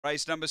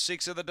Race number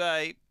 6 of the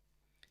day.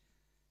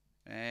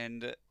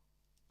 And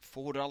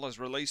 $4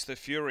 Release the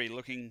Fury,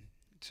 looking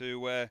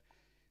to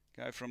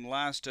go from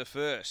last to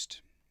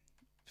first.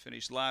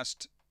 Finished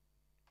last,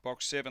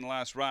 box 7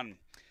 last run.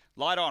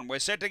 Light on, we're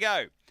set to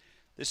go.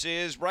 This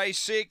is race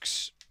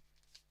 6,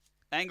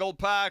 Angle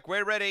Park,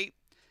 we're ready.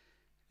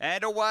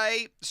 And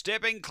away,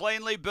 stepping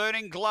cleanly,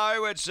 Burning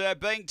Glow. It's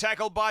being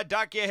tackled by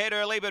Duck Your Head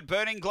early, but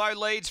Burning Glow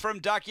leads from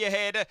Duck Your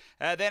Head.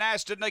 Then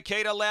Aston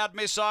Nikita, Loud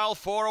Missile,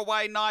 4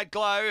 away, Night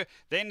Glow.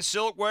 Then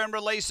Silkworm,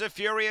 Release the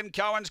Fury, and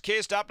Cohen's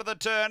Kissed up to the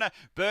turn.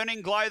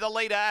 Burning Glow, the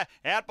leader,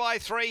 out by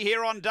 3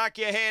 here on Duck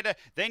Your Head.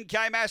 Then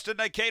came Aston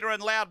Nikita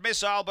and Loud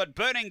Missile, but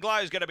Burning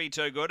Glow's going to be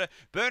too good.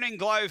 Burning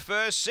Glow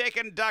first,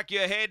 second Duck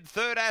Your Head,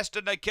 third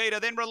Aston Nikita,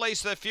 then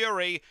Release the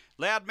Fury.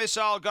 Loud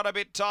Missile got a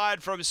bit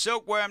tired from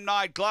Silkworm,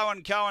 Night Glow,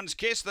 and Cohen's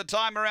Kiss. The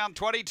time around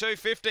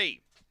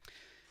 22.50.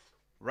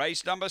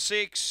 Race number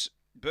 6.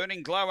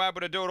 Burning Glow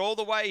able to do it all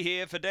the way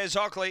here for Des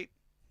Hockley.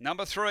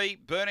 Number 3,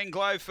 Burning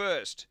Glow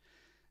first.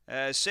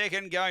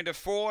 Second going to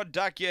 4,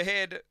 Duck Your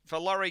Head for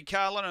Laurie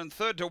Carlin. And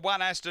third to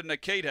 1, Aston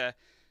Nikita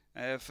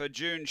for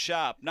June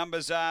Sharp.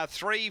 Numbers are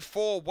 3,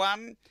 4,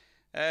 1.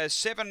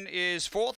 7 is fourth.